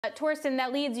Torsten,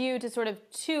 that leads you to sort of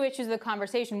two issues of the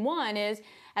conversation. One is,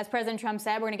 as President Trump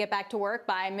said, we're going to get back to work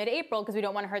by mid-April because we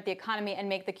don't want to hurt the economy and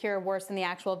make the cure worse than the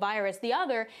actual virus. The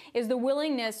other is the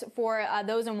willingness for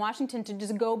those in Washington to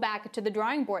just go back to the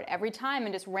drawing board every time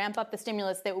and just ramp up the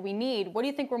stimulus that we need. What do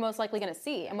you think we're most likely going to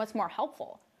see, and what's more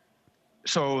helpful?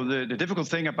 So the difficult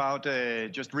thing about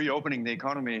just reopening the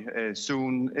economy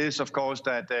soon is, of course,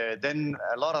 that then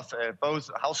a lot of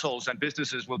both households and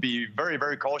businesses will be very,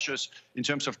 very cautious in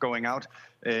terms of going out.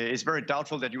 It's very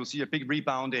doubtful that you will see a big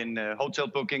rebound in hotel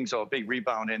bookings or a big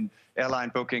rebound in airline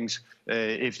bookings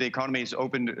if the economy is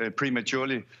opened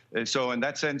prematurely. So in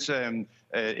that sense,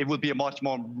 it will be a much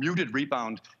more muted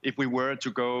rebound if we were to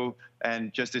go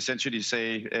and just essentially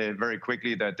say very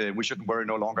quickly that we shouldn't worry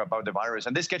no longer about the virus.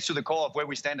 And this gets to the core of where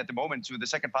we stand at the moment, to the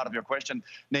second part of your question,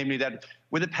 namely that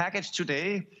with the package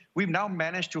today, we've now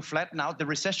managed to flatten out the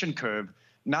recession curve.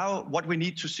 Now, what we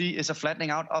need to see is a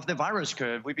flattening out of the virus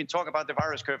curve. We've been talking about the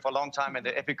virus curve for a long time and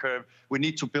the epi curve. We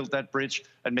need to build that bridge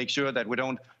and make sure that we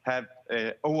don't have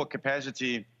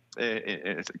overcapacity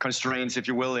constraints, if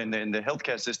you will, in the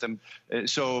healthcare system.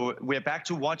 So we're back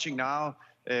to watching now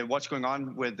what's going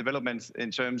on with developments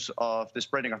in terms of the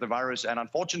spreading of the virus. And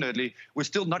unfortunately, we're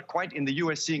still not quite in the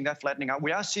US seeing that flattening out.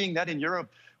 We are seeing that in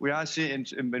Europe. We are seeing,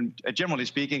 generally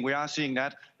speaking, we are seeing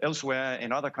that elsewhere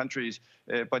in other countries.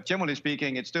 But generally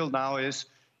speaking, it still now is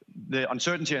the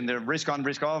uncertainty and the risk-on,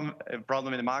 risk-off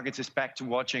problem in the markets is back to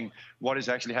watching what is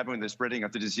actually happening with the spreading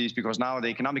of the disease, because now the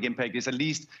economic impact is at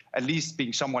least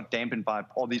being somewhat dampened by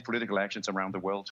all these political actions around the world.